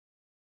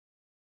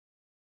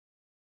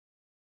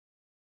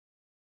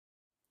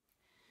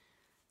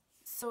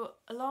So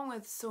along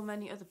with so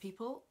many other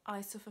people,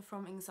 I suffer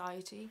from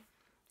anxiety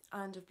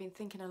and I've been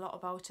thinking a lot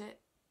about it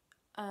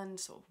and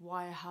sort of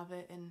why I have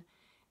it and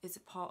is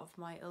it part of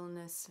my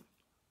illness,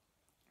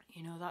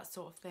 you know, that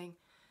sort of thing.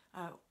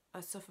 I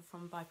suffer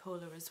from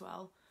bipolar as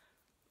well,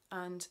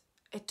 and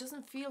it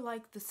doesn't feel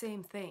like the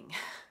same thing.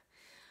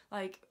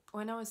 Like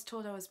when I was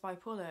told I was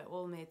bipolar, it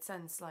all made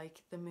sense,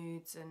 like the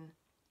moods and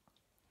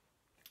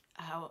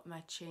how my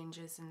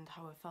changes and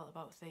how I felt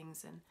about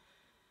things and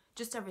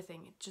just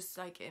everything. Just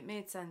like it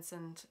made sense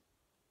and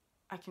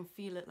I can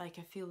feel it, like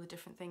I feel the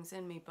different things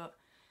in me. But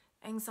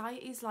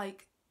anxiety is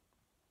like,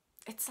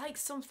 it's like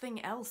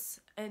something else.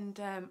 And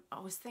I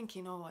was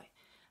thinking, oh, it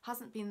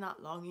hasn't been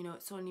that long, you know,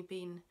 it's only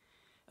been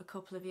a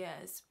couple of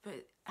years, but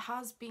it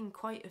has been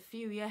quite a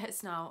few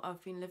years now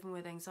I've been living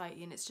with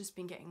anxiety, and it's just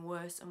been getting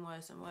worse and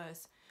worse and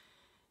worse,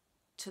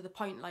 to the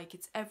point like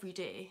it's every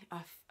day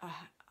I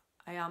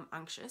am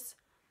anxious,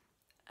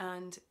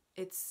 and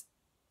it's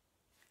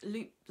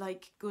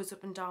like goes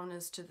up and down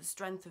as to the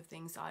strength of the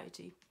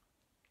anxiety.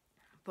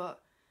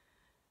 But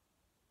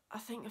I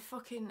think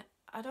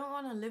I don't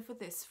want to live with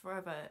this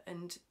forever.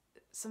 And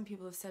some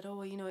people have said, oh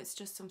well, you know, it's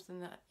just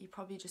something that you're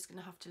probably just going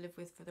to have to live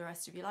with for the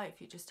rest of your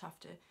life. You just have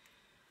to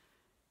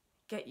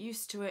get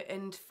used to it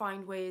and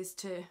find ways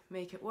to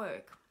make it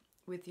work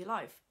with your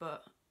life.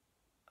 But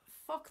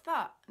fuck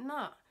that,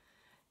 nah.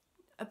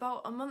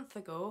 About a month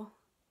ago,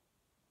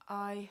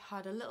 I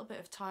had a little bit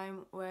of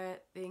time where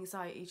the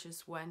anxiety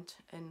just went,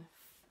 and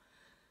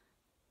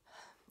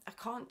I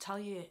can't tell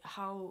you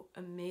how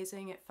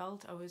amazing it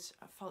felt.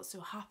 I felt so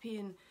happy,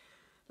 and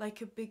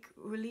like a big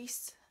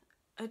release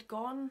had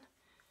gone,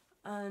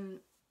 and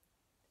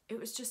it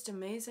was just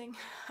amazing.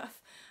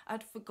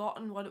 I'd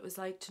forgotten what it was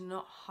like to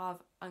not have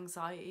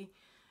anxiety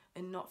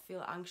and not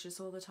feel anxious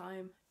all the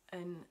time.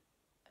 And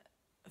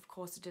of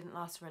course it didn't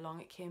last very long.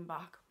 It came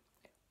back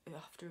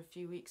after a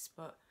few weeks,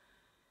 but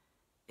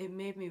it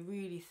made me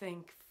really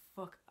think,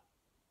 fuck,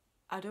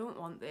 I don't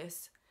want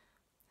this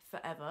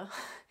forever.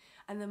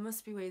 And there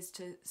must be ways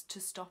to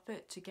stop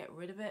it, to get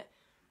rid of it.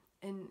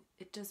 And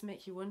it does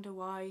make you wonder,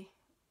 why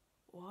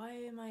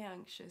am I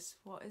anxious?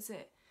 What is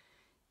it?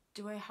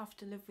 Do I have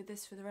to live with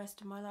this for the rest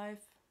of my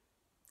life?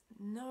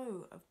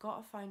 No, I've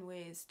got to find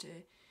ways to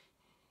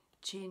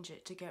change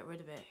it, to get rid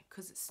of it,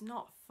 because it's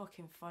not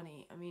fucking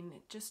funny. I mean,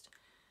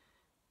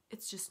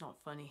 it's just not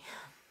funny.